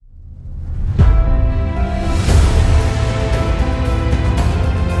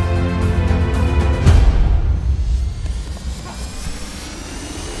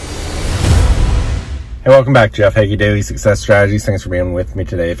Hey, welcome back. Jeff Hagee, Daily Success Strategies. Thanks for being with me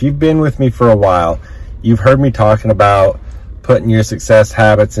today. If you've been with me for a while, you've heard me talking about putting your success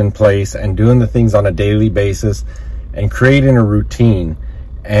habits in place and doing the things on a daily basis and creating a routine.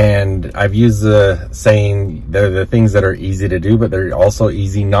 And I've used the saying, they're the things that are easy to do, but they're also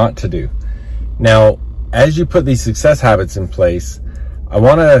easy not to do. Now, as you put these success habits in place, I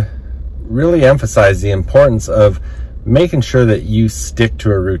want to really emphasize the importance of making sure that you stick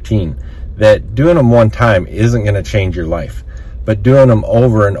to a routine. That doing them one time isn't going to change your life, but doing them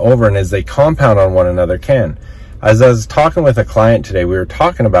over and over, and as they compound on one another, can. As I was talking with a client today, we were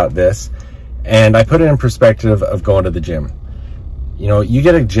talking about this, and I put it in perspective of going to the gym. You know, you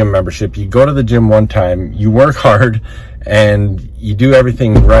get a gym membership, you go to the gym one time, you work hard, and you do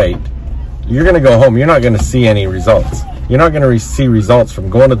everything right. You're going to go home, you're not going to see any results. You're not going to see results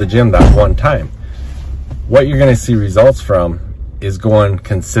from going to the gym that one time. What you're going to see results from is going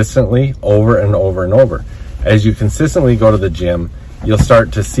consistently over and over and over. As you consistently go to the gym, you'll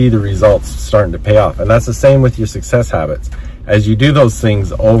start to see the results starting to pay off. And that's the same with your success habits. As you do those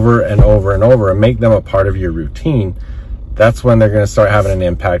things over and over and over and make them a part of your routine, that's when they're going to start having an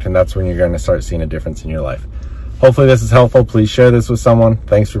impact, and that's when you're going to start seeing a difference in your life. Hopefully this is helpful. Please share this with someone.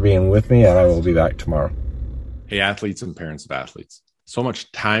 Thanks for being with me, and I will be back tomorrow. Hey, athletes and parents of athletes. So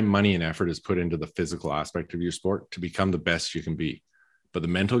much time, money, and effort is put into the physical aspect of your sport to become the best you can be. But the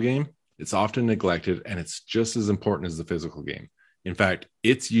mental game, it's often neglected, and it's just as important as the physical game. In fact,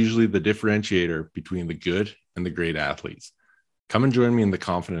 it's usually the differentiator between the good and the great athletes. Come and join me in the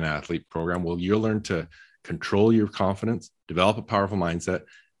Confident Athlete program where you'll learn to control your confidence, develop a powerful mindset,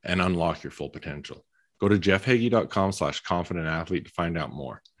 and unlock your full potential. Go to jeffhagee.com/confidentathlete to find out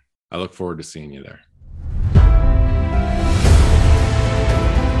more. I look forward to seeing you there.